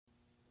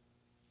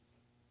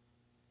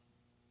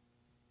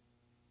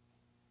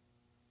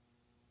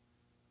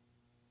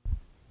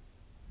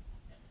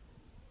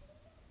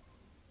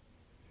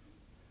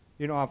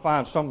I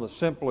find some of the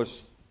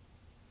simplest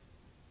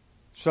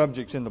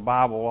subjects in the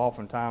Bible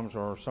oftentimes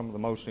are some of the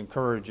most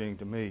encouraging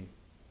to me.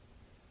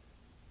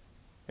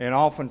 And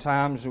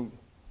oftentimes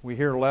we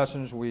hear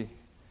lessons, we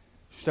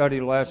study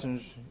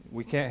lessons,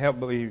 we can't help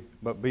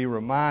but be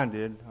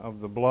reminded of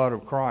the blood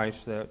of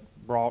Christ that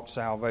brought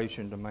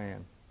salvation to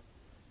man.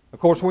 Of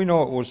course, we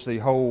know it was the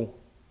whole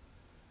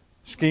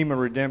scheme of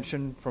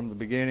redemption from the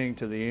beginning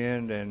to the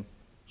end, and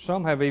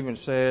some have even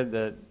said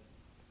that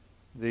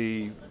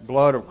the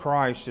blood of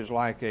Christ is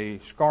like a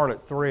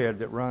scarlet thread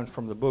that runs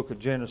from the book of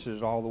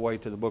Genesis all the way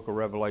to the book of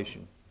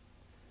Revelation.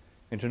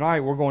 And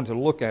tonight we're going to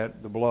look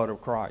at the blood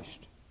of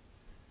Christ.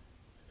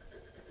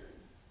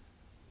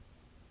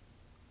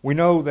 We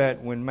know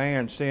that when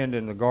man sinned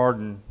in the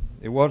garden,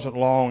 it wasn't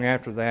long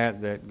after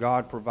that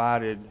God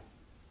provided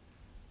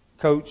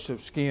coats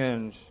of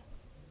skins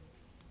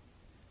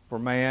for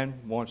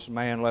man once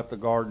man left the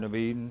Garden of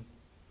Eden.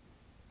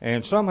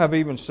 And some have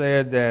even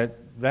said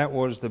that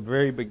was the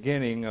very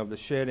beginning of the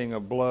shedding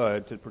of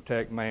blood to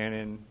protect man,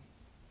 in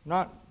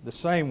not the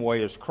same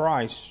way as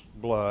Christ's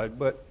blood,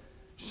 but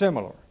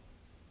similar.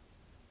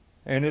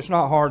 And it's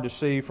not hard to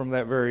see from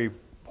that very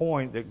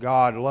point that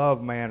God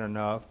loved man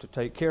enough to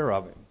take care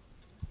of him.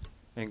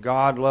 And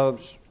God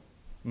loves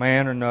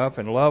man enough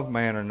and loved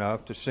man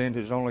enough to send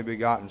His only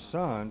begotten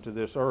Son to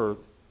this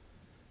earth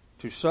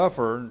to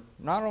suffer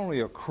not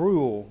only a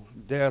cruel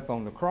death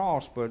on the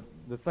cross, but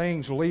the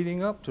things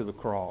leading up to the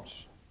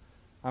cross.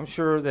 I'm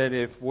sure that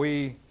if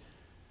we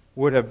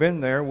would have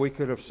been there, we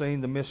could have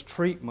seen the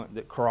mistreatment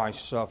that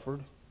Christ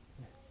suffered,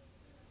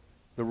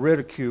 the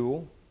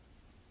ridicule,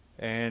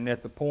 and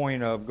at the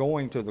point of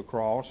going to the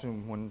cross,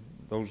 and when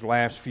those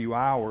last few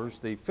hours,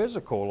 the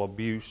physical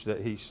abuse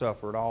that He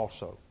suffered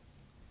also.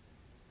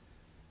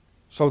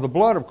 So the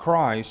blood of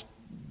Christ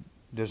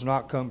does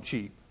not come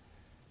cheap.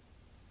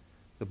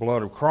 The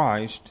blood of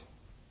Christ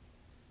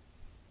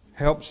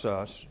helps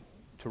us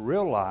to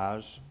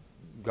realize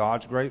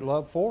God's great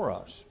love for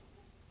us,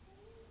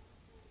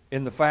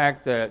 in the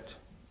fact that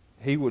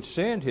He would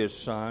send His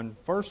Son,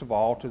 first of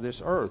all, to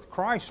this earth.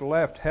 Christ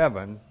left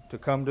heaven to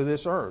come to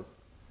this earth.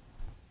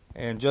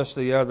 And just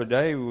the other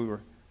day,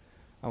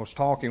 I was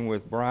talking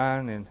with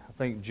Brian and I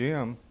think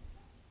Jim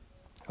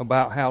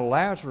about how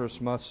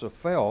Lazarus must have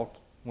felt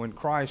when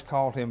Christ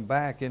called him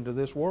back into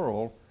this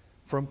world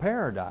from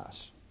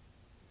paradise.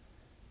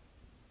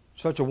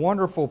 Such a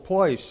wonderful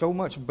place, so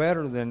much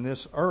better than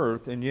this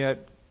earth, and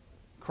yet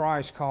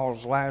Christ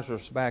calls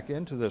Lazarus back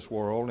into this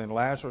world, and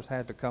Lazarus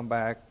had to come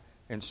back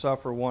and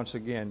suffer once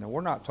again. Now,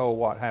 we're not told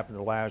what happened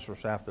to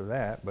Lazarus after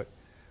that, but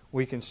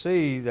we can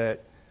see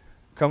that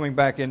coming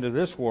back into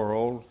this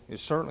world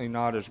is certainly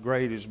not as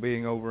great as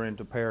being over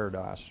into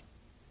paradise.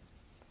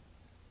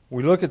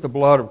 We look at the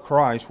blood of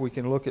Christ, we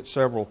can look at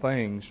several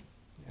things.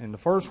 And the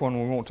first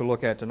one we want to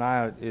look at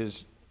tonight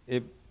is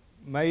it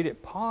made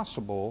it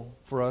possible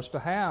for us to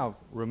have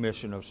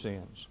remission of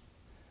sins.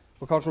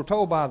 Because we're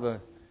told by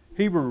the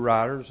Hebrews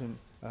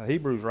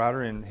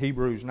writer in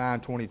Hebrews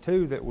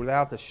 9:22 that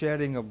without the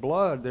shedding of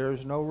blood there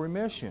is no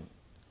remission.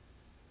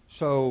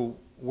 So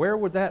where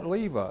would that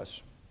leave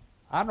us?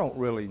 I don't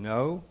really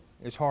know.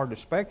 It's hard to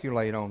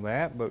speculate on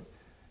that, but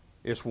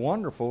it's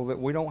wonderful that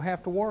we don't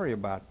have to worry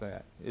about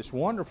that. It's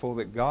wonderful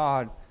that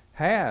God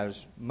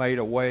has made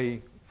a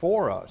way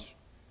for us,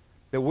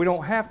 that we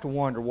don't have to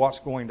wonder what's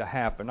going to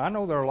happen. I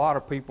know there are a lot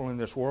of people in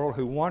this world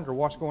who wonder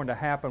what's going to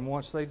happen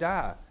once they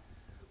die.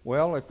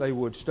 Well, if they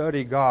would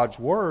study God's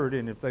Word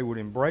and if they would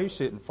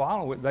embrace it and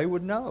follow it, they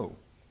would know.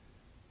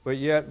 But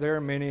yet there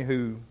are many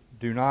who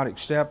do not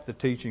accept the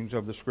teachings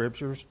of the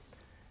Scriptures,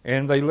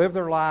 and they live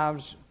their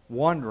lives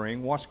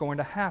wondering what's going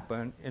to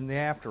happen in the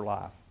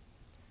afterlife.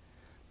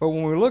 But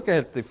when we look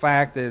at the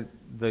fact that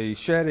the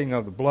shedding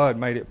of the blood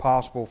made it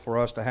possible for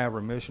us to have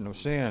remission of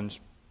sins,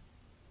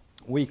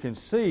 we can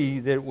see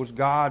that it was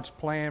God's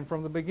plan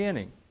from the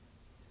beginning.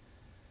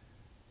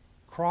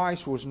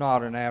 Christ was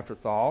not an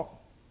afterthought.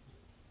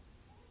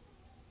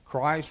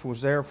 Christ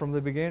was there from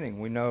the beginning.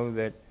 We know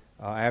that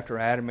after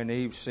Adam and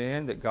Eve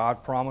sinned, that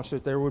God promised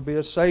that there would be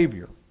a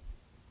Savior.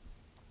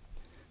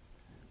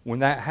 When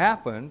that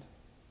happened,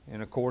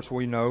 and of course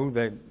we know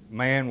that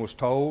man was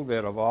told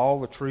that of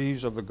all the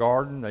trees of the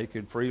garden they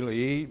could freely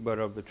eat, but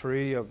of the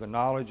tree of the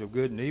knowledge of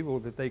good and evil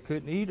that they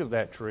couldn't eat of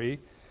that tree,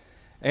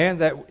 and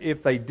that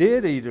if they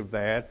did eat of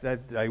that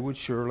they would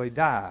surely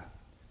die.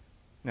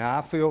 Now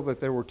I feel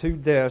that there were two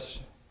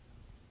deaths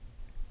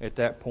at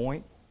that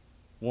point,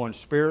 one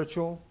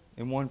spiritual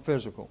and one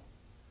physical.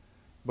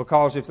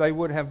 Because if they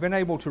would have been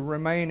able to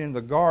remain in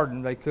the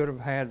garden, they could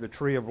have had the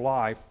tree of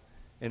life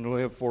and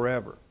lived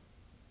forever.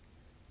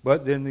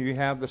 But then you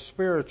have the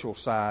spiritual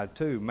side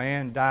too.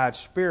 Man died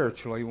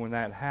spiritually when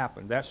that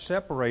happened. That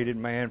separated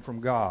man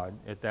from God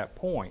at that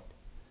point.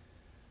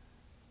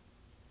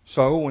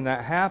 So when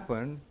that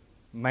happened,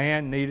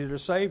 man needed a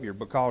Savior,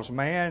 because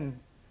man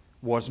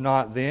was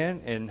not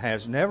then and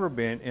has never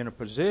been in a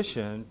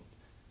position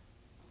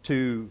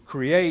to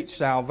create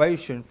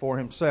salvation for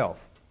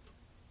himself.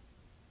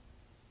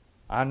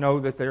 I know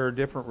that there are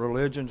different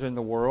religions in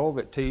the world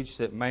that teach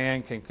that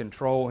man can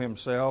control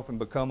himself and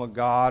become a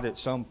god at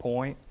some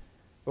point.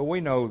 But we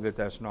know that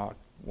that's not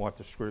what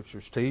the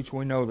Scriptures teach.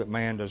 We know that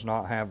man does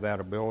not have that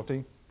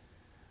ability.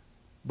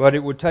 But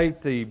it would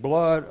take the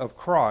blood of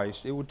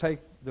Christ, it would take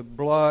the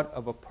blood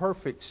of a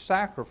perfect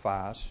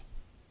sacrifice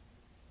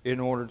in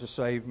order to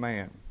save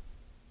man.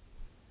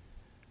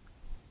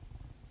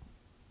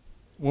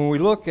 When we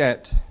look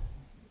at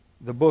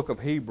the book of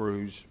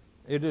Hebrews,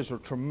 it is a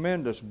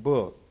tremendous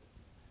book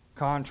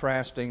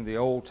contrasting the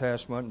Old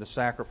Testament and the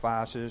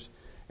sacrifices,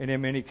 and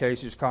in many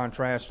cases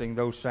contrasting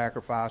those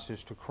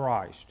sacrifices to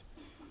Christ.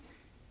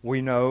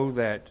 We know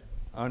that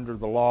under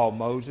the law of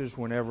Moses,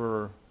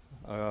 whenever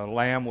a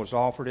lamb was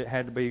offered, it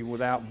had to be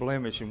without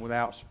blemish and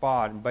without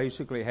spot, and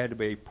basically it had to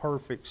be a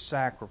perfect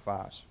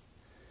sacrifice.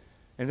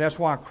 And that's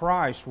why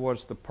Christ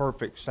was the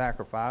perfect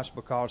sacrifice,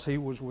 because he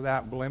was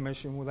without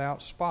blemish and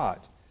without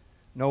spot.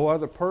 No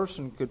other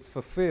person could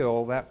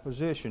fulfill that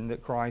position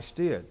that Christ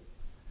did.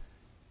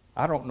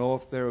 I don't know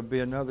if there would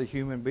be another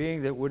human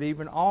being that would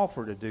even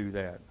offer to do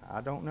that. I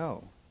don't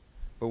know.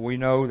 But we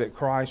know that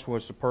Christ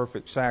was the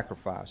perfect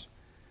sacrifice.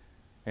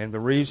 And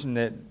the reason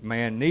that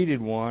man needed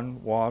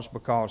one was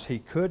because he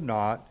could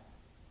not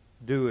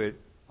do it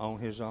on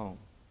his own.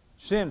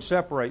 Sin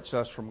separates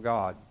us from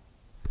God.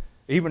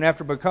 Even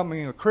after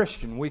becoming a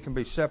Christian, we can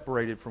be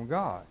separated from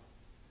God.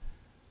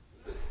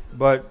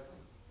 But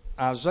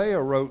Isaiah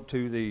wrote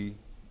to the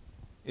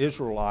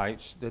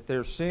Israelites that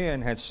their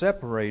sin had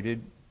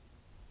separated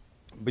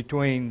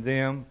between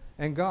them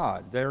and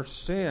God. Their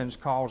sins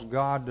caused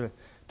God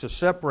to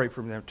separate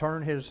from them,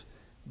 turn his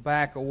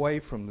back away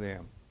from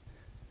them.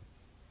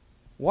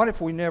 What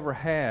if we never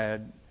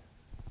had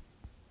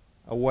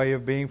a way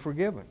of being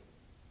forgiven?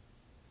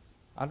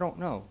 I don't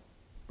know.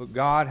 But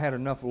God had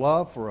enough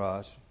love for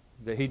us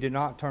that he did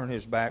not turn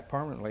his back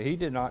permanently. He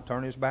did not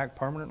turn his back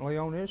permanently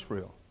on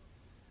Israel.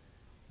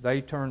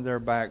 They turned their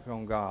back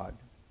on God.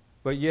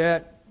 But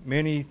yet,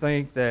 many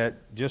think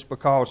that just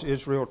because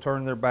Israel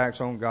turned their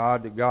backs on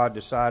God, that God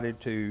decided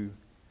to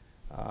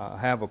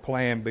have a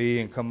plan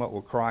B and come up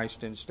with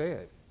Christ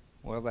instead.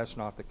 Well, that's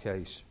not the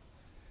case.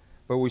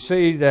 But we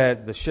see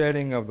that the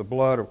shedding of the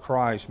blood of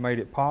Christ made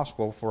it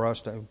possible for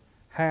us to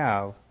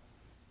have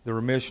the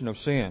remission of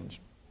sins.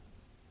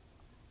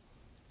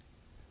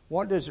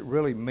 What does it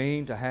really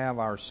mean to have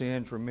our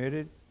sins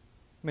remitted?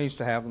 It means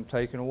to have them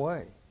taken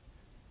away.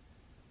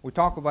 We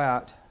talk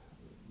about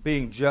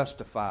being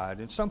justified,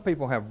 and some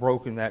people have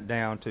broken that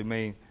down to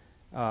mean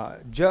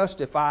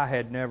just if I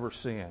had never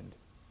sinned.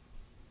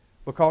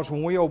 Because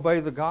when we obey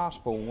the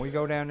gospel, when we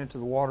go down into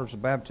the waters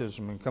of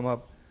baptism and come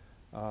up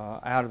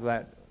out of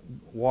that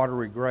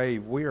watery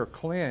grave, we are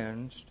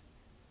cleansed,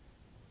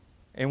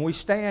 and we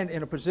stand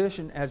in a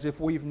position as if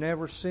we've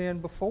never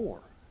sinned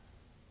before.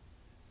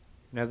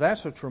 Now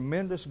that's a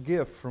tremendous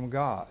gift from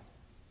God.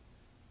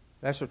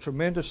 That's a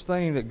tremendous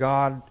thing that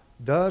God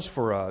does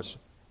for us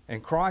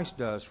and Christ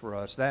does for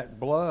us. That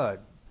blood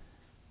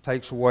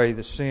takes away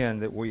the sin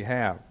that we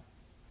have.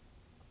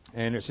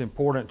 And it's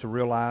important to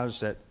realize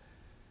that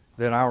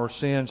our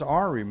sins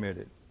are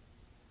remitted.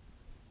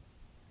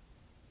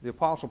 The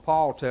Apostle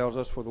Paul tells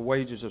us, for the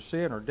wages of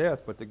sin are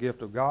death, but the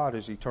gift of God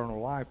is eternal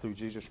life through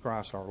Jesus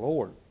Christ our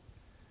Lord.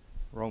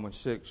 Romans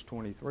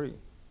 6:23.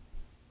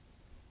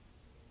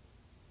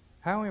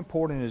 How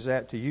important is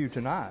that to you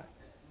tonight,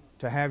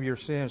 to have your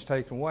sins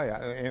taken away?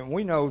 And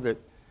we know that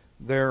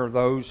there are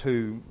those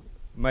who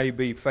may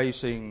be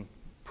facing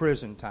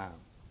prison time.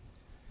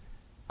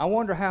 I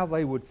wonder how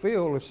they would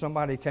feel if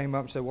somebody came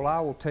up and said, well,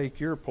 I will take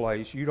your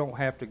place. You don't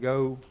have to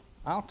go.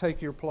 I'll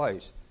take your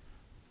place.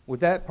 Would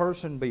that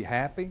person be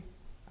happy?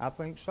 I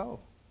think so.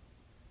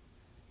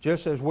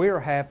 Just as we're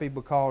happy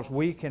because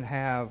we can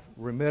have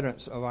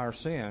remittance of our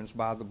sins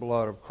by the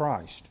blood of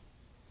Christ.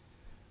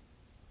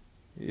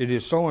 It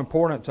is so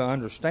important to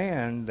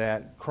understand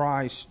that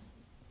Christ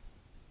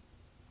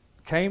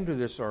came to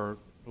this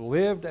earth,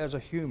 lived as a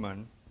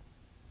human,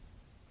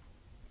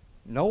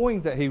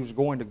 knowing that he was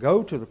going to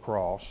go to the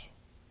cross,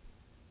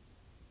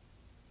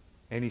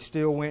 and he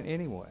still went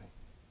anyway.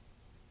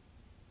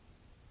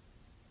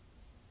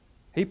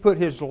 He put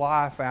his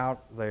life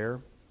out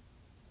there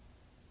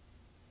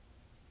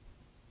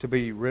to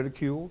be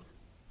ridiculed,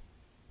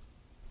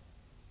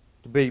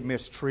 to be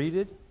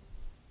mistreated,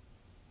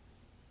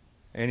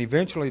 and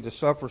eventually to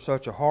suffer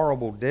such a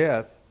horrible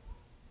death,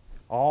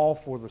 all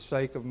for the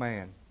sake of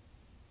man.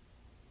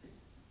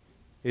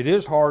 It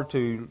is hard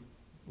to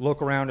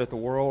look around at the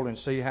world and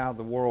see how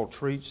the world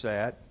treats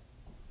that.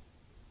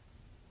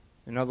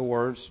 In other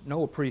words,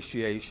 no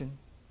appreciation,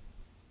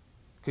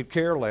 could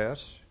care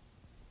less,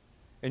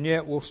 and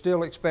yet we'll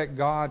still expect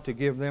God to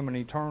give them an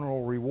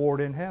eternal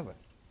reward in heaven.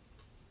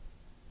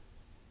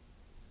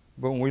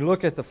 But when we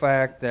look at the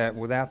fact that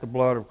without the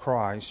blood of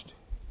Christ,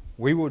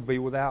 we would be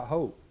without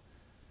hope.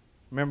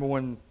 Remember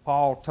when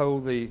Paul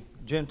told the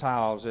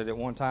Gentiles that at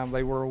one time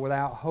they were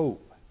without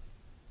hope?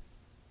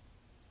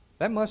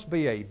 That must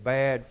be a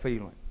bad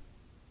feeling.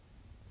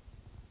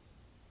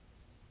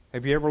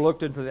 Have you ever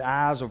looked into the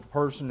eyes of a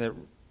person that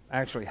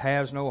actually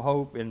has no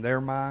hope in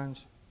their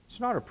minds, it's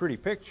not a pretty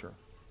picture.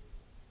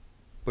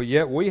 But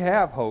yet we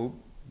have hope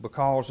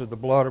because of the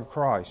blood of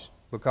Christ,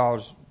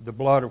 because the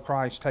blood of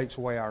Christ takes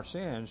away our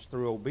sins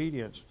through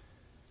obedience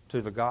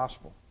to the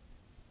gospel.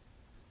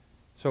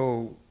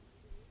 So,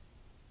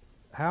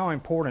 how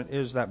important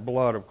is that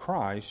blood of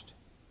Christ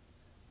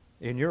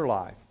in your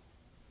life?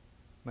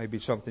 Maybe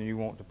something you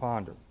want to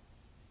ponder.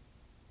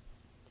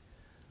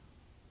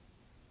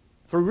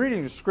 Through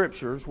reading the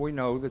Scriptures, we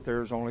know that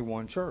there's only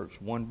one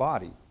church, one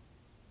body.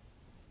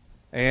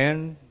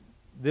 And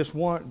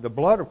the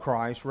blood of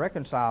Christ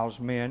reconciles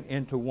men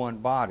into one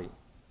body.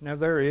 Now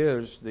there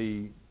is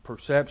the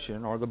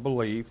perception or the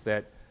belief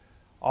that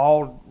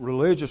all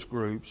religious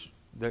groups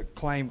that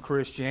claim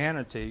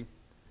Christianity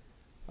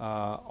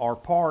are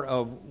part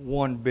of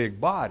one big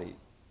body.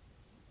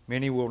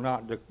 Many will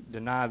not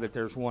deny that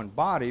there's one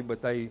body,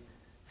 but they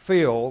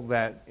feel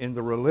that in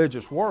the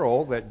religious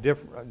world that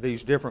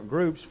these different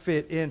groups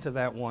fit into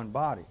that one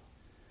body.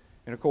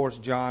 And of course,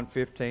 John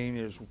 15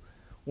 is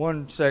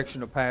one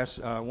section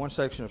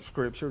of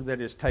Scripture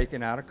that is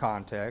taken out of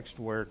context,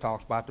 where it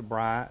talks about the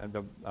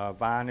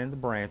vine and the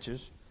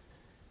branches.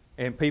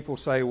 And people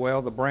say,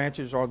 well, the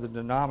branches are the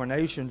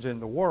denominations in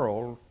the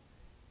world,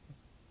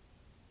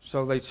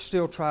 so they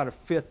still try to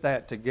fit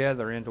that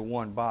together into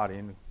one body.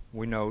 And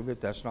we know that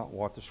that's not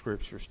what the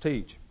Scriptures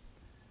teach.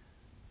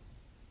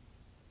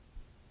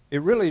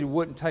 It really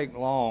wouldn't take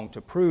long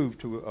to prove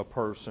to a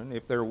person,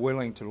 if they're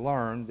willing to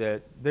learn,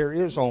 that there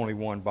is only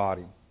one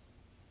body.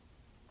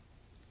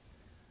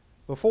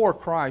 Before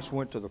Christ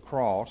went to the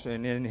cross,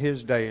 and in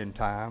His day and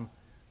time,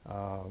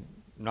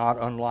 not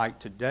unlike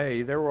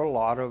today, there were a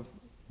lot of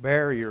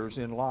barriers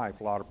in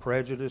life, a lot of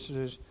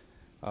prejudices,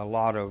 a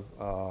lot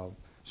of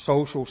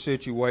social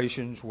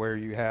situations where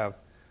you have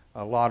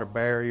a lot of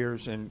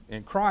barriers,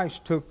 and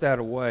Christ took that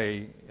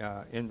away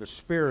in the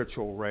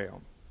spiritual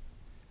realm.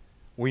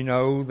 We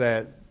know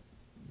that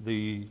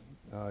the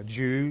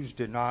Jews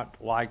did not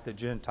like the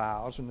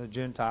Gentiles, and the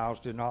Gentiles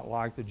did not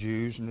like the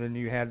Jews, and then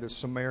you had the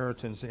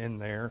Samaritans in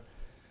there.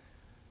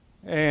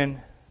 And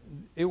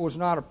it was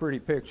not a pretty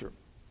picture,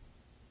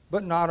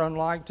 but not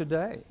unlike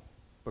today,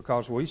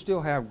 because we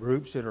still have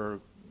groups that are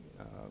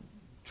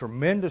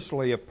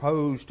tremendously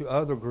opposed to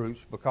other groups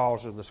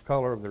because of the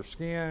color of their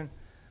skin,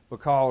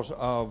 because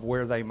of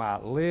where they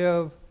might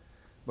live,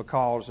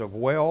 because of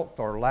wealth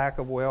or lack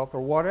of wealth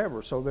or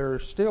whatever. So there are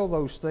still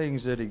those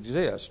things that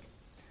exist.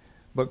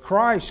 But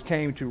Christ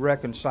came to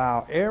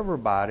reconcile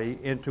everybody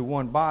into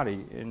one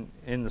body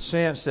in the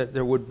sense that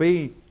there would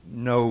be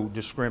no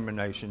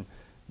discrimination,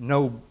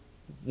 no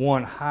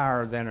one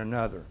higher than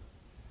another.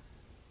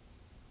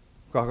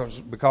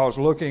 Because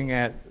looking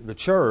at the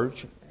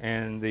church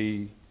and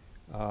the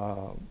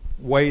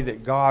way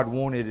that God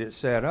wanted it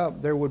set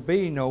up, there would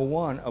be no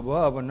one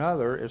above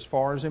another as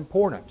far as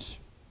importance.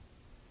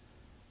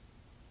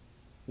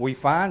 We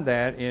find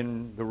that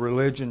in the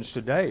religions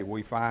today.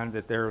 We find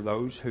that there are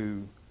those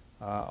who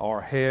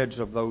are heads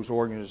of those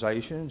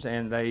organizations,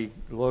 and they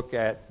look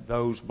at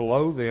those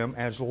below them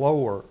as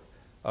lower,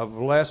 of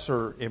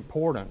lesser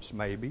importance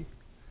maybe.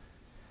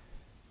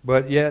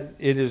 But yet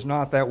it is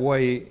not that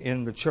way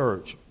in the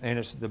church. And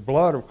it's the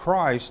blood of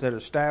Christ that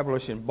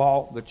established and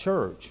bought the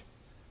church.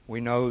 We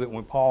know that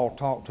when Paul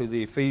talked to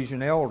the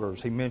Ephesian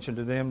elders, he mentioned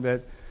to them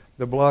that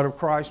the blood of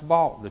Christ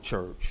bought the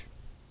church.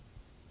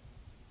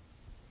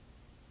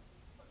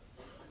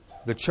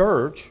 The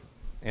church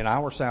and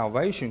our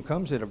salvation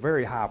comes at a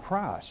very high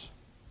price.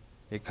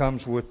 It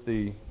comes with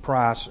the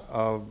price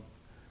of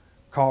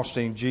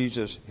costing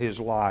Jesus His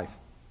life.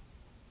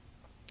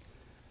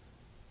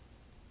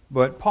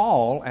 But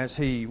Paul, as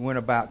he went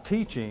about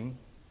teaching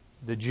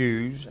the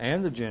Jews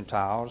and the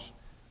Gentiles,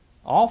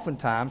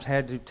 oftentimes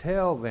had to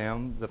tell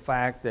them the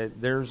fact that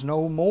there's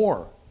no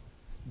more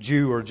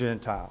Jew or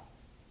Gentile.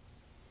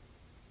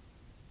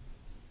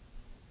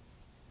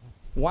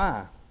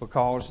 Why?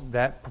 Because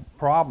that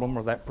problem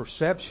or that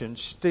perception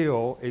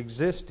still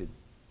existed.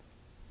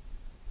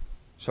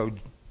 So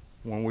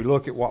when we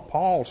look at what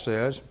Paul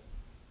says,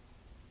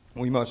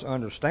 we must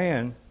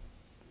understand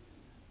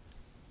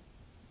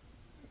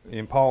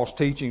in Paul's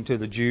teaching to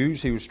the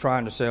Jews, he was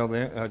trying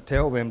to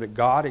tell them that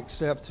God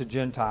accepts the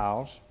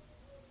Gentiles,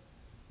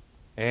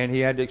 and he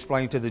had to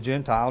explain to the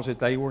Gentiles that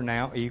they were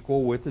now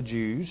equal with the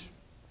Jews.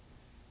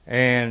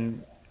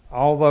 And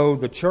although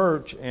the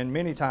church, and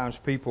many times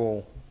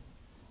people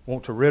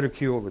want to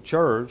ridicule the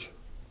church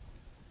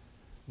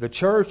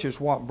is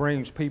what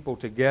brings people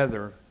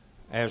together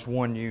as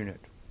one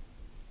unit.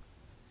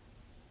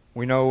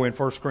 We know in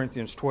 1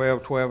 Corinthians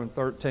 12 and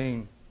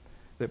 13,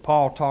 that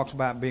Paul talks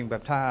about being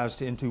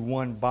baptized into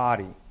one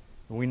body.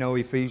 And we know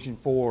Ephesians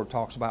 4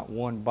 talks about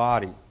one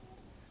body.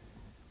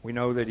 We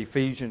know that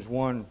Ephesians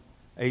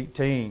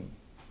 1:18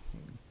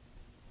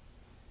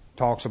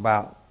 talks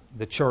about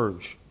the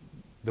church,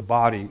 the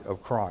body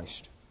of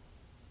Christ.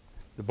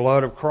 The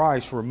blood of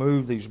Christ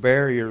removed these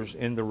barriers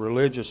in the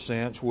religious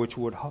sense, which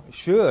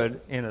should,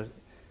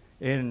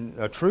 in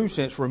a true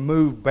sense,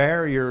 remove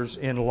barriers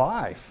in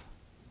life.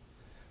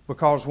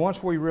 Because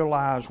once we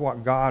realize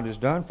what God has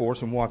done for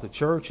us and what the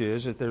church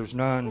is, that there's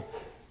none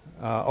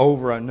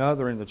over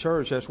another in the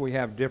church, as we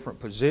have different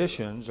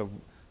positions of,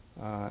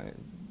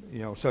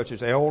 such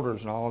as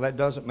elders and all, that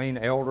doesn't mean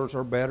elders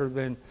are better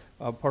than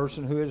a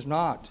person who is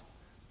not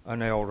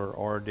an elder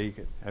or a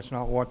deacon. That's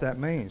not what that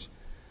means.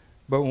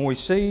 But when we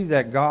see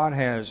that God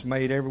has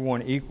made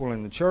everyone equal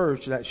in the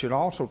church, that should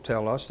also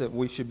tell us that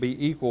we should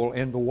be equal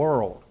in the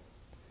world.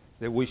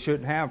 That we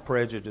shouldn't have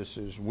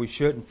prejudices. We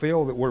shouldn't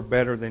feel that we're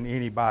better than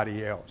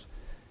anybody else.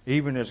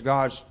 Even as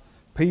God's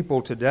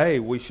people today,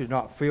 we should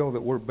not feel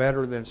that we're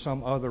better than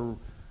some other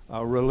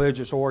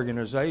religious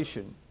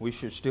organization. We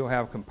should still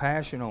have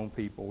compassion on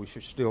people. We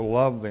should still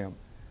love them.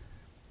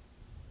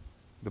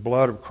 The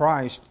blood of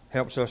Christ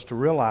helps us to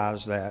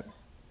realize that,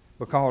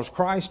 because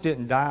Christ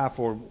didn't die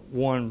for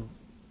one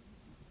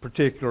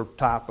particular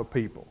type of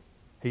people.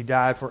 He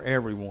died for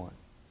everyone.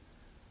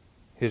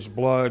 His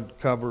blood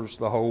covers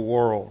the whole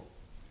world.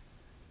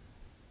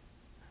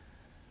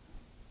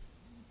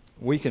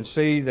 We can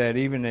see that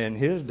even in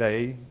his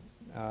day,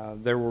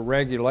 there were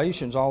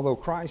regulations, although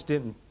Christ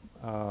didn't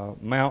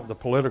mount the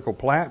political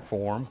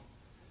platform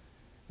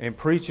and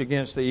preach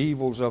against the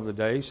evils of the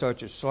day,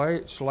 such as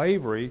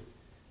slavery,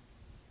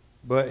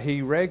 but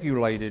he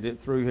regulated it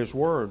through his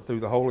word, through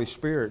the Holy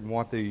Spirit, and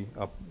what the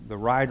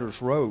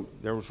writers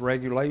wrote. There was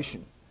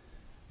regulation.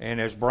 And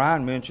as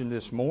Brian mentioned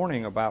this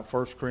morning about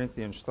 1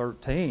 Corinthians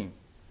 13,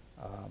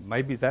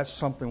 maybe that's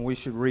something we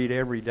should read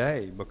every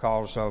day,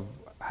 because of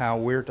how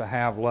we're to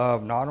have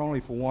love not only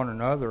for one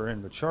another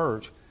in the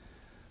church,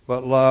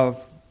 but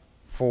love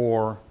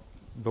for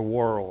the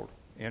world,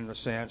 in the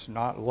sense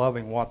not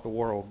loving what the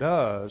world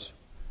does,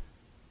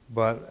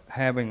 but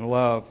having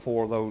love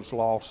for those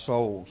lost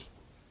souls.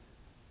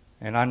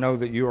 And I know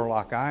that you are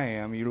like I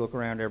am. You look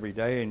around every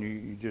day and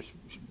you just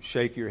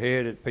shake your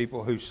head at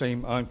people who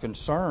seem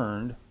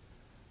unconcerned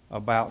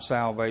about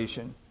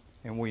salvation.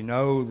 And we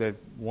know that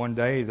one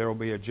day there will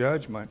be a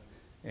judgment,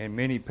 and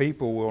many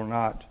people will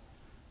not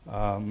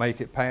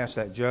make it past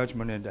that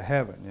judgment into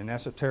heaven. And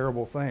that's a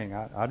terrible thing.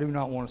 I do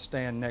not want to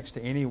stand next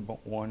to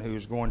anyone who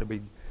is going to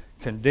be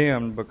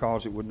condemned,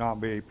 because it would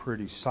not be a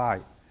pretty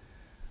sight.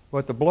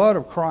 But the blood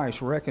of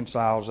Christ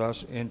reconciles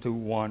us into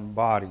one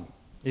body.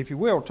 If you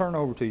will, turn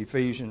over to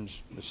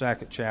Ephesians, the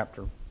 2nd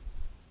chapter.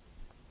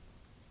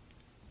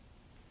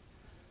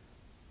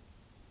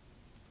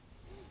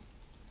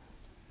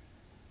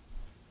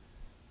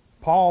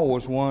 Paul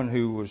was one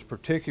who was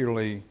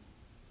particularly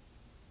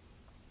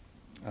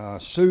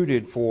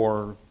suited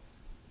for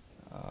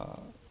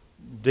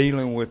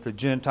dealing with the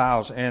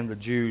Gentiles and the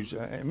Jews.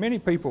 Many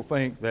people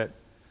think that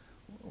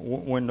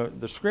when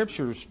the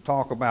Scriptures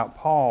talk about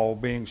Paul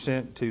being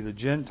sent to the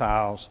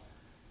Gentiles,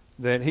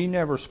 that he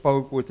never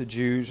spoke with the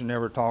Jews and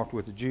never talked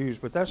with the Jews,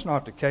 but that's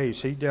not the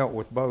case. He dealt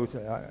with both.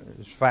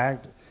 The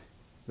fact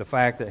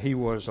that he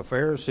was a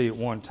Pharisee at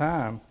one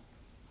time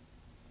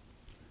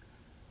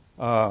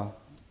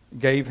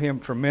gave him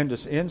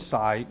tremendous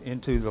insight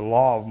into the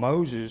law of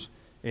Moses,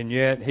 and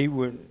yet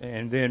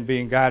and then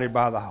being guided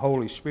by the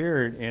Holy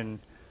Spirit in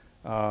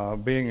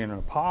being an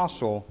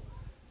apostle,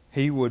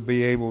 he would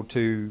be able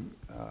to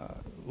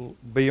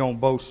be on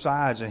both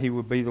sides, and he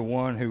would be the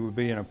one who would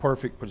be in a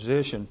perfect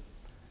position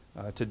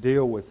to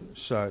deal with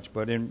such.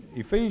 But in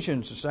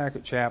Ephesians, the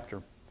 2nd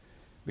chapter,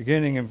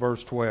 beginning in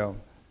verse 12,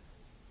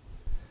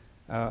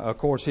 of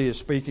course he is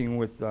speaking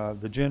with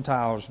the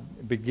Gentiles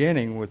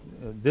beginning with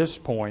this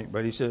point,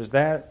 but he says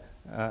that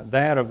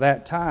of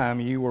that time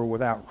you were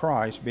without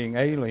Christ, being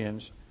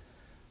aliens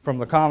from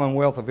the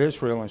commonwealth of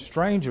Israel and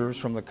strangers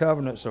from the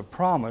covenants of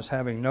promise,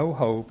 having no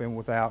hope and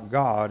without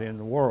God in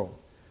the world.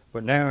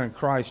 But now in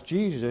Christ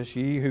Jesus,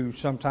 ye who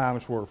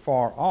sometimes were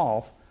far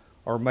off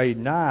are made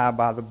nigh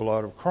by the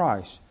blood of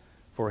Christ.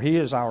 For he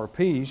is our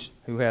peace,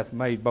 who hath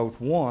made both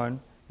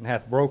one, and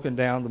hath broken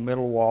down the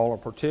middle wall or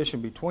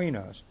partition between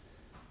us,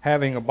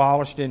 having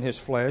abolished in his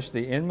flesh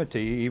the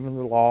enmity, even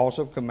the laws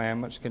of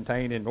commandments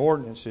contained in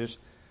ordinances,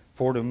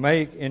 for to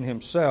make in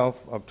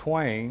himself of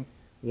twain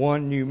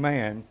one new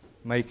man,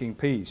 making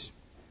peace,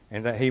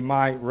 and that he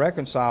might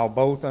reconcile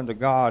both unto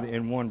God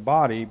in one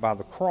body by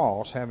the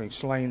cross, having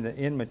slain the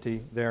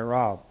enmity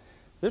thereof.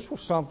 This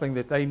was something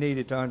that they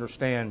needed to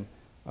understand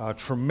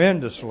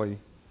tremendously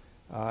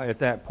at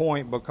that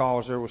point,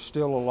 because there was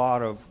still a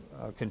lot of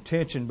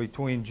contention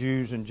between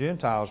Jews and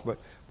Gentiles. But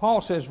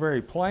Paul says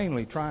very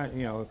plainly,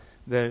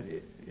 that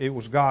it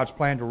was God's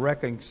plan to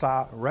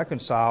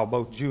reconcile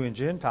both Jew and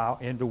Gentile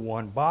into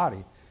one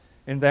body,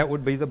 and that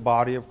would be the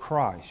body of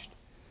Christ.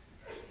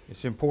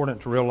 It's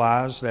important to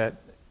realize that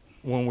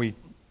when we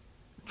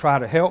try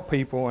to help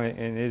people,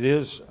 and it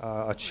is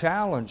a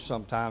challenge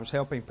sometimes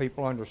helping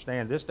people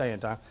understand this day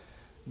and time,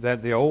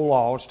 that the old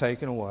law is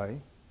taken away,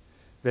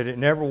 that it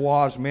never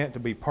was meant to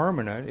be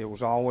permanent. It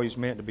was always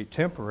meant to be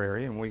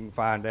temporary, and we can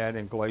find that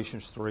in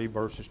Galatians 3,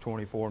 verses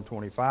 24 and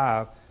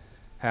 25,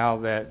 how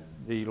that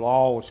the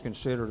law was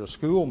considered a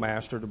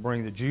schoolmaster to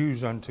bring the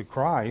Jews unto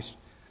Christ,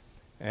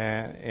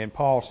 and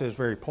Paul says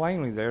very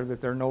plainly there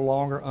that they're no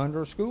longer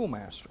under a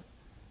schoolmaster.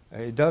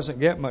 It doesn't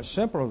get much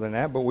simpler than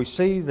that, but we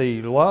see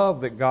the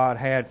love that God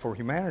had for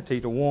humanity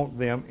to want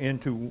them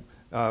into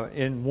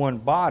in one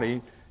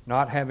body,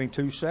 not having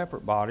two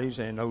separate bodies,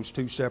 and those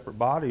two separate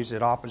bodies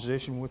at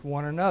opposition with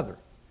one another.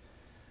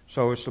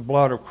 So it's the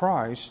blood of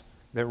Christ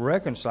that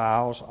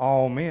reconciles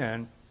all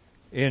men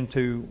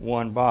into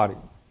one body.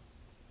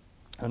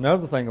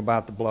 Another thing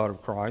about the blood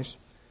of Christ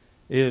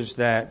is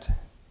that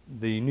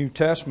the New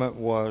Testament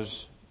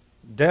was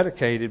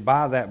dedicated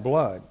by that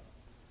blood.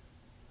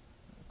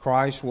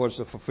 Christ was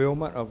the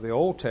fulfillment of the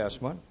Old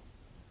Testament,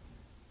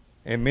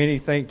 and many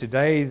think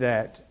today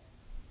that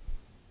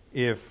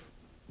if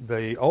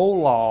the old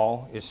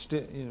law is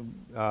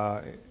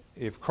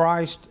if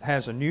Christ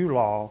has a new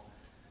law,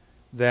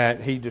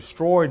 that He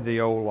destroyed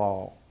the old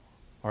law,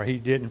 or He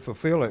didn't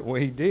fulfill it.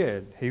 Well, He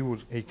did.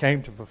 He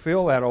came to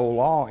fulfill that old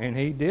law, and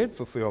He did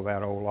fulfill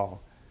that old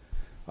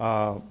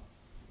law.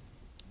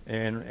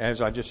 And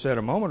as I just said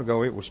a moment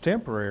ago, it was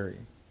temporary.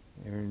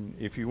 And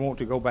if you want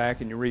to go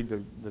back and you read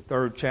the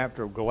third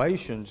chapter of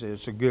Galatians,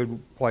 it's a good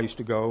place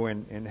to go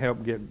and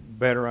help get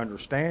better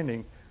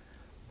understanding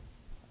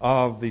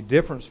of the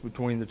difference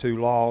between the two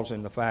laws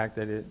and the fact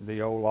that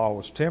the old law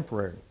was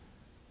temporary.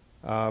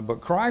 But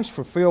Christ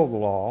fulfilled the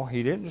law.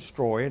 He didn't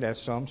destroy it, as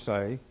some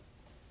say,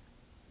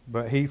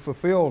 but He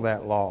fulfilled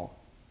that law.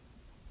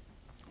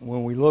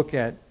 When we look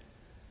at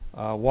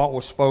what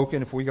was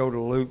spoken, if we go to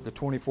Luke, the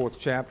 24th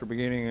chapter,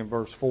 beginning in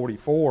verse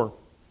 44,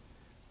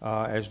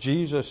 as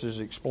Jesus is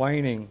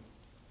explaining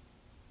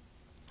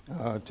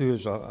to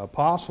His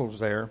apostles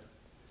there,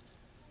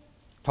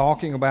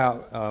 talking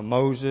about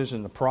Moses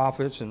and the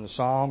prophets and the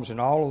Psalms and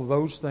all of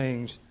those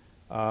things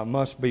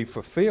must be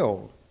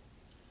fulfilled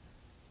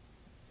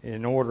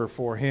in order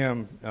for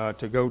Him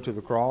to go to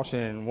the cross,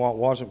 and what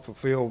wasn't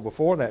fulfilled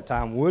before that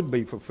time would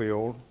be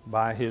fulfilled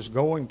by His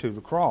going to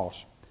the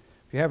cross.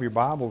 If you have your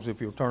Bibles, if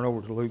you'll turn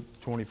over to Luke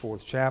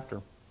 24th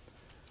chapter,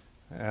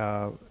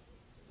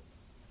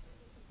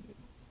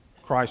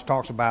 Christ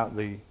talks about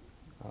the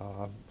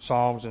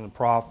Psalms and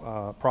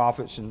the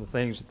prophets and the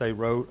things that they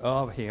wrote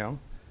of Him.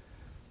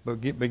 But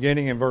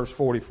beginning in verse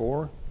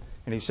 44,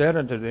 and He said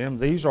unto them,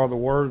 These are the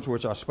words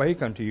which I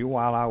spake unto you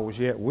while I was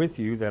yet with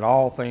you, that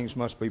all things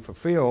must be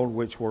fulfilled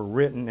which were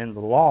written in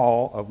the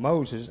law of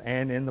Moses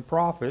and in the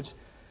prophets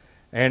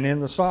and in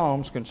the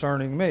Psalms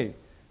concerning me.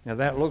 Now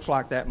that looks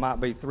like that might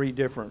be three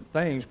different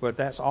things, but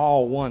that's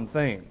all one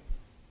thing.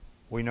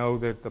 We know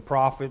that the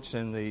prophets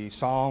and the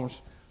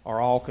Psalms are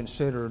all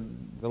considered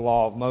the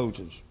law of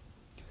Moses.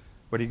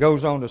 But he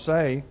goes on to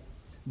say,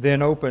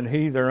 Then opened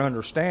He their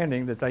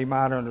understanding, that they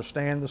might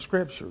understand the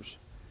Scriptures.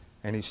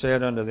 And He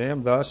said unto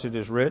them, Thus it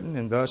is written,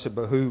 and thus it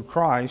behooved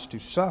Christ to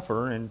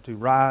suffer and to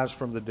rise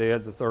from the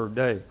dead the third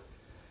day,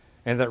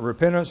 and that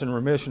repentance and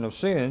remission of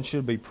sins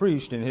should be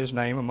preached in His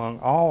name among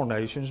all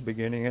nations,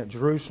 beginning at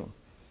Jerusalem.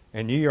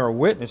 And ye are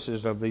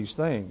witnesses of these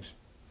things.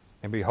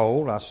 And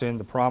behold, I send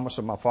the promise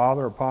of my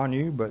Father upon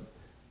you, but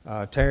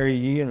tarry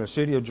ye in the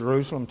city of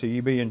Jerusalem till ye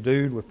be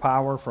endued with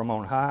power from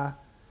on high.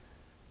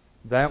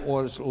 That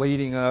was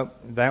leading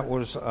up, that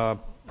was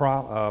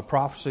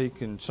prophecy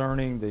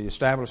concerning the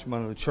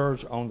establishment of the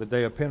church on the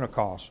day of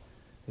Pentecost.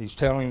 He's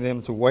telling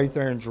them to wait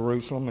there in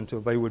Jerusalem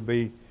until they would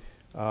be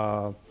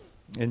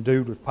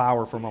endued with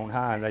power from on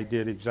high. And they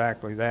did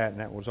exactly that, and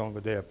that was on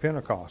the day of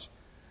Pentecost.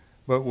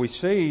 But we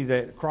see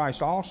that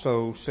Christ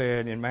also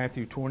said in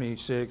Matthew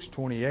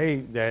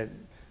 26:28 that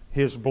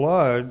His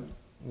blood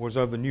was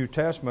of the New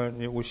Testament,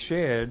 and it was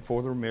shed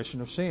for the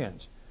remission of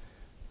sins.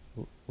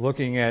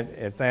 Looking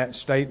at that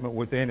statement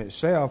within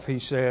itself, he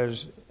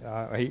says,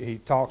 he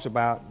talks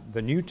about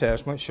the New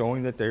Testament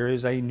showing that there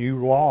is a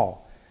new law,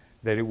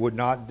 that it would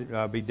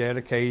not be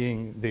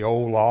dedicating the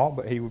old law,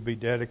 but He would be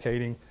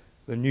dedicating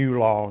the new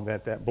law, and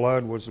that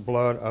blood was the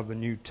blood of the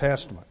New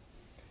Testament.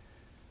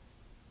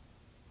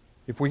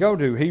 If we go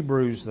to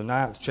Hebrews, the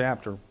 9th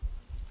chapter,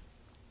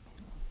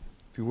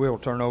 if you will,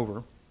 turn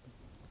over.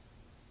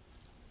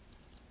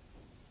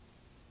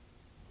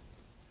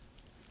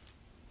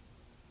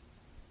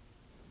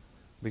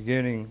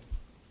 Beginning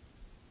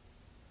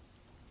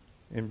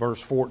in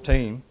verse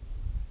 14.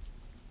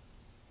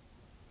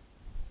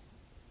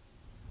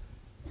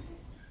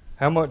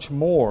 How much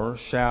more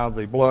shall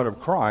the blood of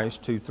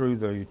Christ, who through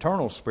the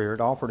eternal Spirit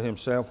offered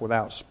Himself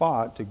without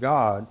spot to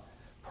God,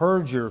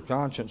 purge your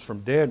conscience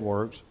from dead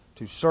works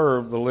to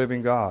serve the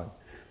living God?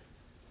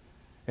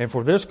 And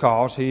for this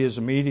cause He is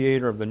the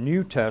mediator of the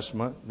New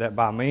Testament, that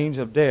by means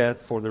of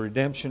death, for the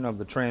redemption of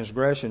the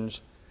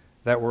transgressions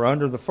that were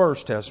under the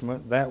first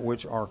testament, that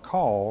which are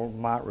called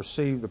might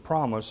receive the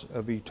promise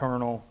of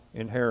eternal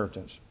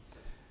inheritance.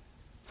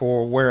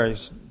 For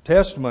whereas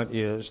testament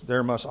is,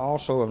 there must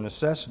also of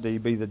necessity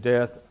be the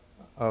death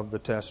of the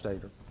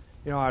testator.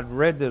 You know, I'd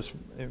read this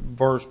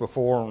verse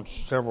before on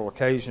several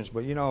occasions,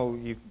 but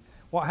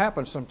what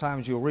happens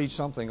sometimes, you'll read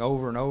something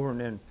over and over, and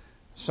then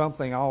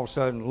something all of a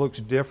sudden looks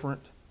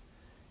different.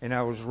 And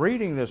I was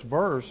reading this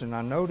verse, and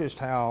I noticed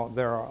how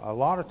there are a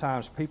lot of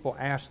times people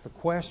ask the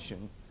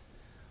question,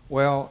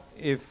 well,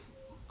 if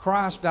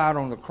Christ died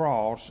on the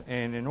cross,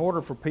 and in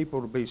order for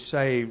people to be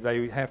saved,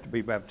 they have to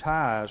be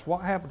baptized.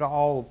 What happened to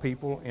all the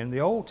people in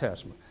the Old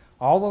Testament?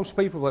 All those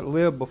people that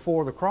lived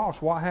before the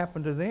cross, what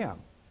happened to them?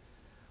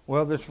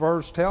 Well, this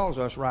verse tells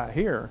us right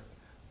here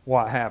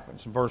what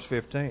happens in verse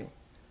 15.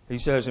 He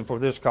says, "And for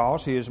this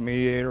cause he is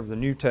mediator of the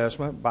New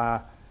Testament,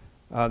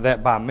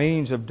 that by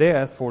means of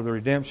death for the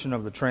redemption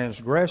of the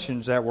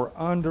transgressions that were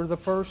under the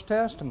First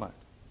Testament."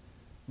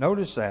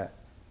 Notice that.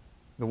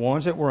 The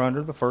ones that were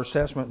under the First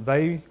Testament,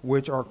 they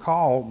which are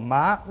called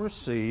might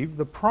receive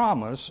the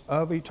promise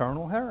of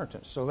eternal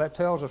inheritance. So that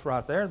tells us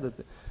right there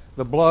that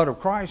the blood of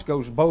Christ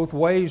goes both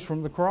ways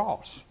from the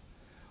cross.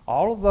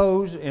 All of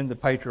those in the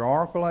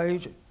patriarchal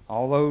age,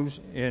 all those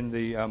in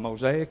the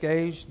Mosaic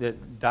age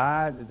that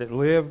died, that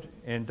lived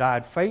and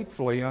died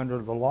faithfully under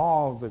the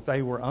law that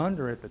they were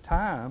under at the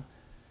time,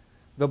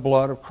 the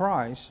blood of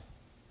Christ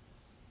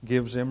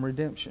gives them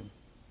redemption.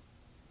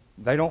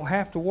 They don't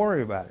have to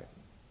worry about it.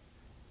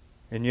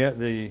 And yet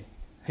the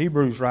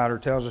Hebrews writer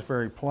tells us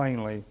very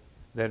plainly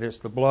that it's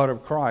the blood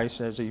of Christ,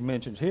 as he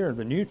mentions here in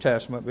the New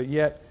Testament, but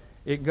yet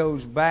it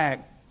goes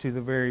back to the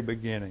very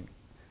beginning.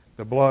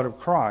 The blood of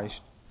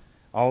Christ,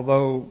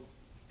 although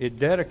it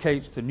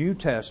dedicates the New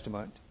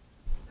Testament,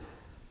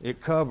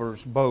 it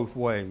covers both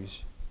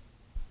ways.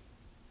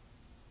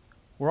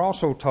 We're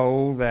also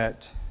told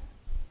that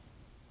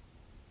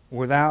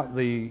without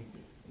the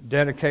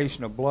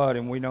dedication of blood,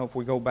 and we know if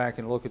we go back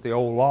and look at the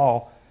old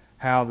law,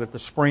 how that the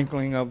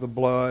sprinkling of the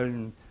blood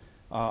and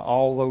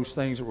all those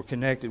things that were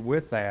connected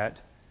with that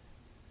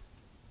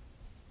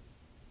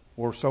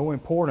were so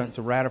important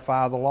to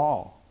ratify the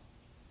law.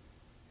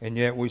 And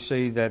yet we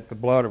see that the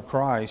blood of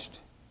Christ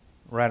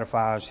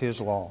ratifies His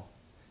law.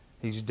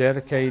 He was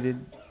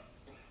dedicated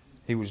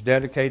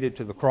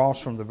to the cross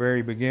from the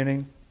very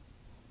beginning,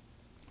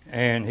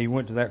 and He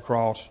went to that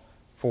cross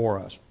for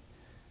us.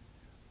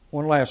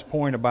 One last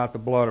point about the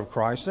blood of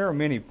Christ. There are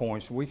many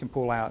points. We can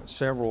pull out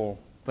several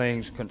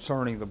things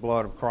concerning the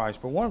blood of Christ,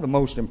 but one of the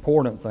most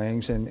important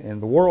things, and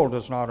the world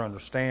does not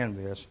understand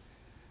this,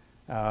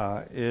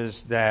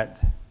 is that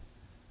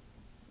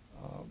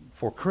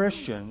for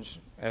Christians,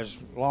 as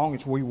long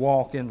as we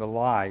walk in the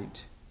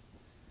light,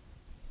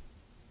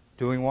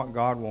 doing what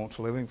God wants,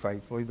 living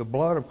faithfully, the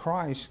blood of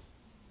Christ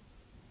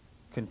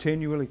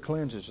continually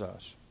cleanses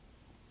us.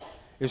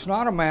 It's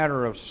not a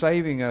matter of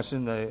saving us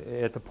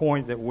at the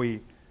point that we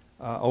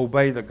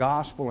obey the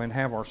gospel and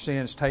have our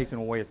sins taken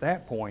away at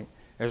that point.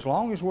 As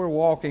long as we're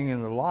walking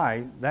in the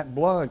light, that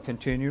blood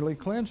continually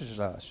cleanses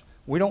us.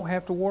 We don't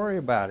have to worry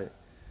about it.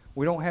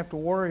 We don't have to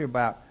worry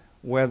about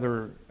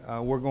whether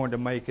we're going to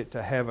make it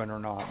to heaven or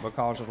not,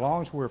 because as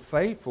long as we're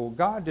faithful,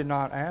 God did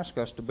not ask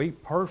us to be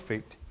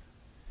perfect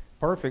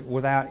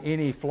without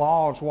any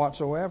flaws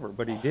whatsoever,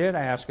 but He did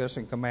ask us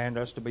and command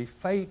us to be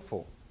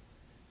faithful,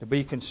 to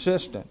be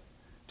consistent,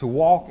 to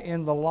walk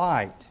in the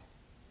light.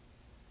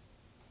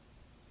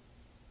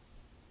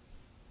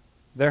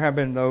 There have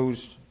been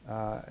those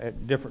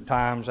at different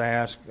times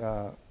ask,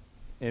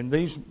 and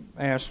these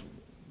ask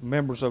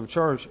members of the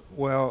church,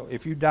 well,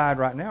 if you died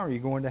right now, are you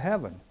going to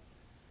heaven?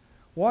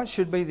 What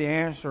should be the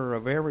answer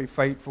of every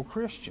faithful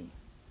Christian?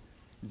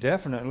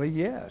 Definitely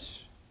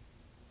yes.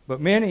 But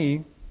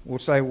many will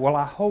say, well,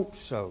 I hope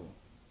so.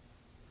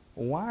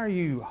 Why are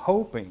you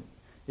hoping?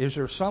 Is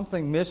there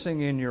something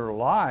missing in your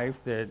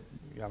life that,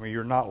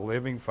 you're not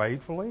living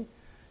faithfully?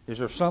 Is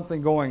there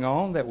something going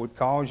on that would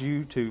cause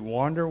you to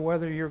wonder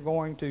whether you're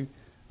going to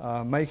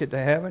make it to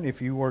heaven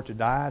if you were to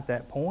die at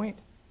that point?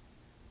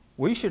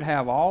 We should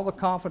have all the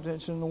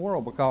confidence in the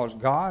world, because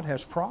God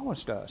has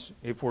promised us,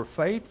 if we're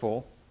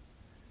faithful,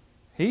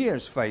 He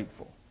is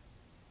faithful.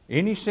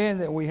 Any sin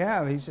that we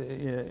have, He's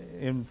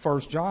in 1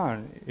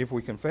 John, if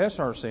we confess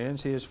our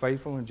sins, He is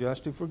faithful and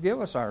just to forgive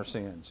us our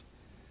sins.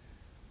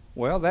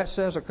 Well, that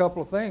says a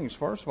couple of things.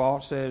 First of all,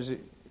 it says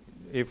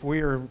if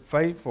we are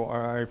faithful,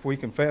 or if we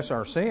confess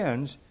our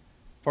sins,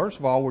 first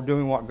of all, we're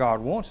doing what God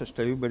wants us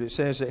to, but it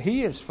says that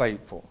He is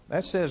faithful.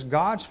 That says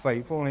God's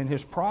faithful in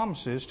His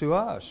promises to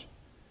us.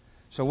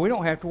 So we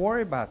don't have to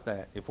worry about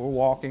that. If we're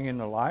walking in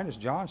the light, as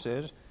John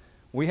says,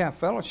 we have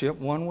fellowship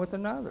one with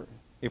another.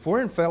 If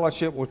we're in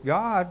fellowship with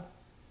God,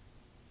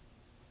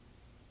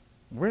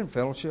 we're in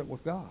fellowship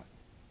with God.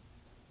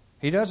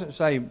 He doesn't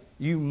say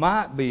you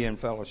might be in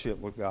fellowship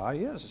with God.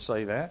 He doesn't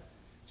say that.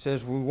 He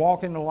says we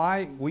walk in the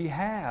light, we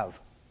have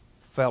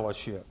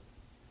fellowship.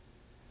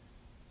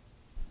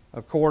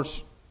 Of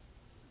course,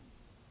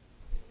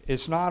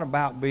 it's not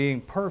about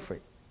being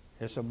perfect.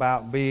 It's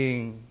about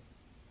being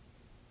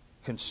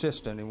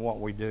consistent in what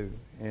we do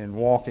and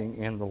walking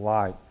in the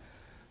light.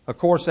 Of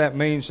course, that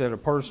means that a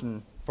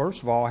person,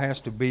 first of all, has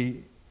to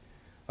be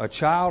a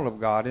child of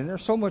God. And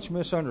there's so much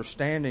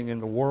misunderstanding in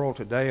the world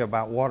today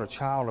about what a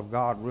child of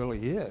God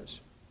really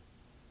is.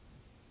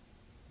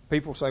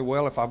 People say,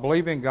 well, if I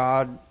believe in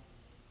God,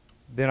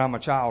 then I'm a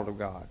child of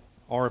God.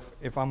 Or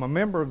if I'm a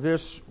member of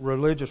this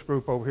religious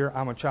group over here,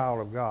 I'm a child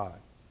of God.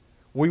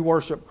 We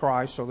worship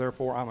Christ, so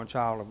therefore I'm a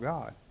child of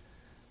God.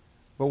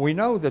 But we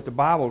know that the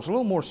Bible is a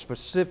little more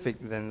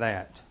specific than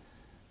that.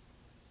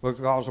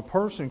 Because a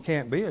person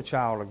can't be a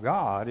child of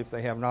God if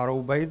they have not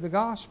obeyed the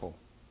gospel.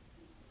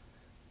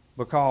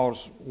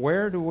 Because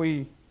where do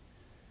we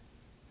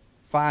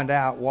find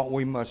out what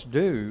we must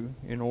do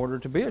in order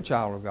to be a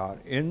child of God?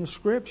 In the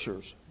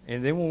Scriptures.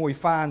 And then when we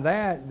find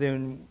that,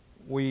 then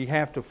we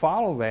have to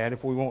follow that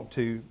if we want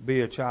to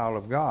be a child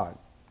of God.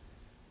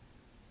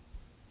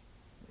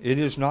 It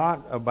is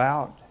not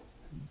about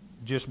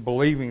just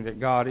believing that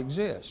God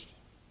exists.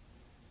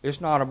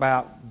 It's not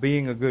about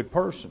being a good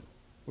person,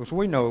 which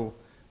we know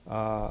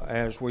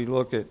as we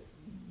look at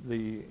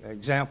the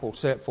example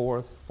set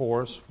forth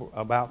for us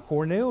about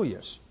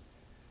Cornelius.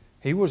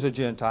 He was a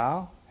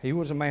Gentile. He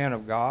was a man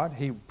of God.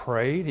 He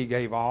prayed. He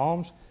gave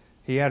alms.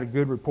 He had a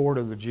good report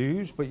of the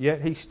Jews, but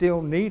yet he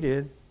still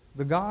needed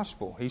the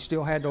gospel. He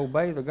still had to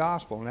obey the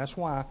gospel, and that's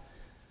why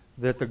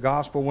that the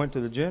gospel went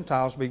to the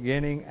Gentiles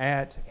beginning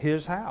at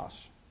his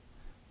house,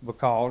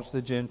 because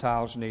the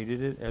Gentiles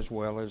needed it as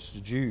well as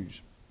the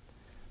Jews.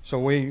 So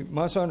we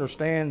must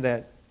understand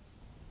that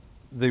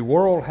the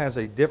world has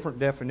a different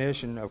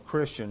definition of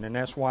Christian, and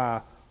that's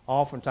why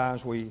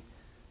oftentimes we're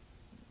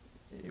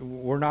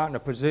not in a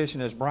position,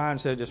 as Brian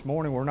said this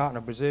morning, we're not in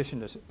a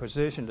position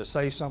to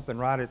say something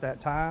right at that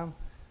time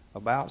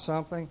about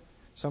something.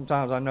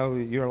 Sometimes I know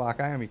that you're like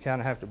I am, you kind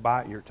of have to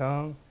bite your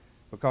tongue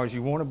because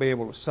you want to be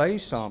able to say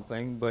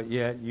something, but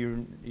yet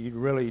you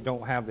really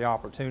don't have the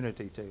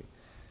opportunity to.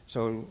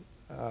 So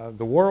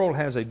the world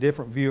has a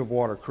different view of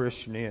what a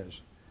Christian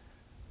is.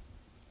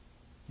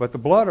 But the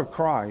blood of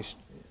Christ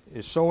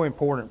is so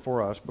important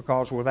for us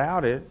because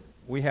without it,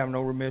 we have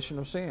no remission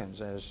of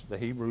sins, as the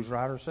Hebrews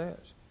writer says.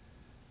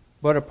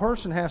 But a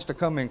person has to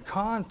come in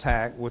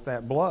contact with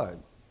that blood.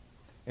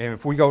 And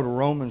if we go to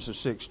Romans, the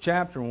 6th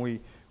chapter, and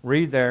we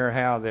read there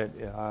how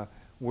that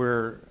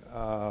we're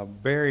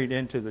buried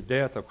into the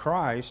death of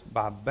Christ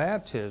by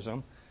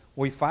baptism,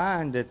 we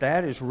find that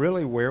that is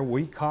really where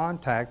we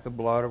contact the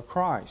blood of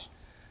Christ.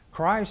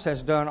 Christ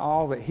has done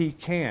all that He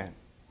can.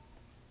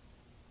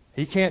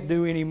 He can't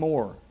do any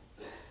more.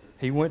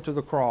 He went to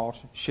the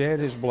cross, shed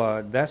His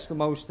blood. That's the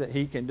most that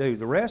He can do.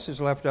 The rest is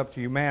left up to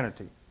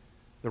humanity.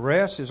 The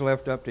rest is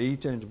left up to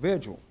each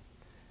individual.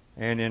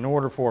 And in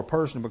order for a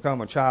person to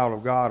become a child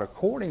of God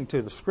according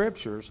to the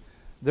Scriptures,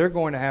 they're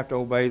going to have to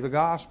obey the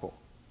gospel.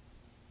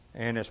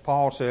 And as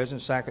Paul says in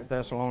 2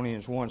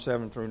 Thessalonians 1,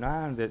 7 through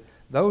 9, that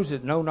those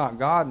that know not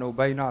God and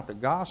obey not the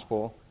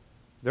gospel,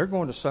 they're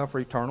going to suffer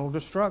eternal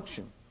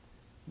destruction.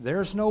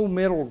 There's no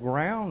middle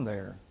ground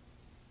there.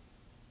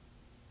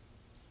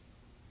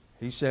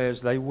 He says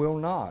they will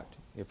not.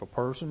 If a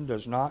person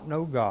does not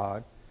know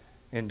God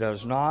and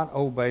does not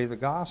obey the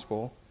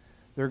gospel,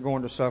 they're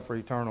going to suffer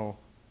eternal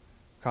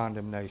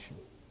condemnation.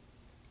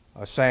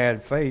 A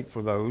sad fate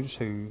for those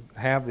who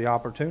have the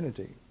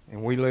opportunity.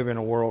 And we live in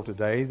a world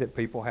today that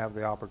people have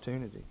the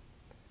opportunity.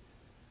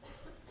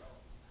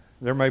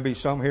 There may be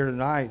some here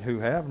tonight who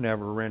have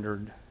never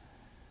rendered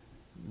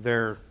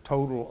their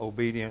total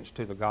obedience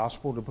to the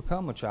gospel to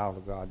become a child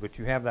of God, but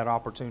you have that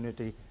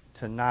opportunity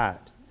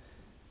tonight.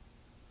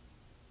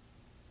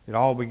 It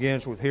all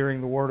begins with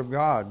hearing the Word of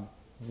God,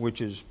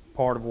 which is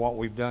part of what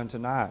we've done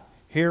tonight.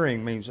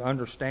 Hearing means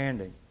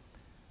understanding.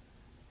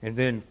 And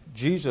then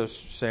Jesus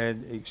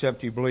said,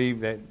 except you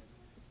believe that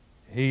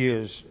He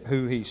is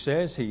who He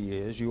says He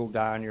is, you'll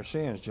die in your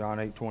sins, John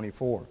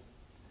 8:24.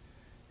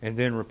 And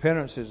then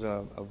repentance is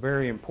a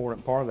very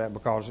important part of that,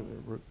 because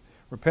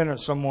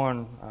repentance,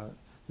 someone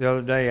the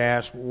other day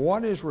asked,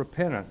 what is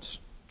repentance?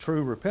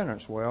 True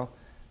repentance? Well,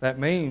 that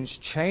means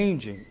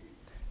changing.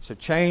 It's a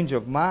change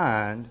of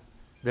mind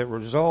that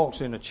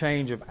results in a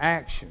change of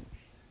action.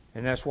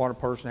 And that's what a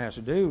person has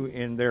to do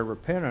in their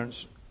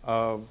repentance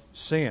of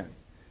sin.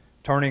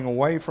 Turning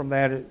away from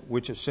that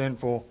which is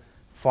sinful,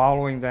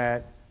 following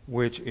that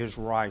which is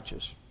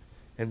righteous.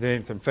 And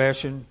then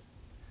confession,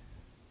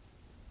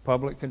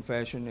 public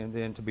confession, and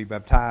then to be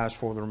baptized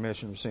for the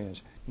remission of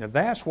sins. Now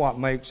that's what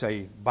makes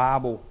a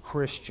Bible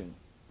Christian.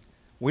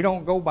 We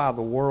don't go by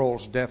the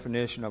world's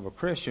definition of a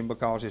Christian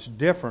because it's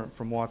different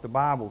from what the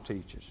Bible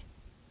teaches.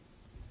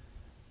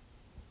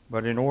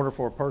 But in order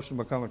for a person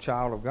to become a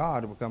child of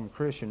God, to become a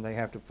Christian, they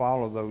have to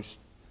follow those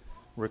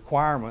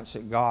requirements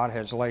that God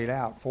has laid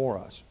out for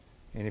us.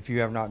 And if you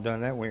have not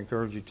done that, we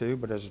encourage you to.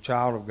 But as a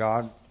child of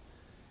God,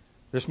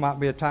 this might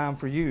be a time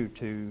for you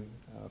to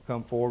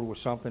come forward with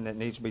something that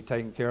needs to be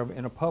taken care of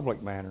in a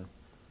public manner.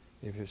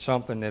 If it's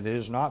something that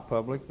is not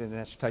public, then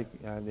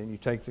then you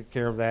take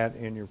care of that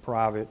in your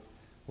private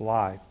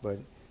life. But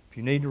if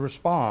you need to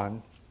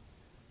respond,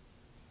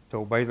 to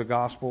obey the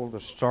gospel to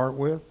start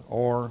with,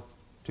 or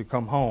to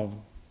come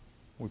home,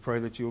 we pray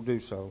that you'll do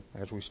so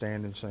as we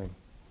stand and sing.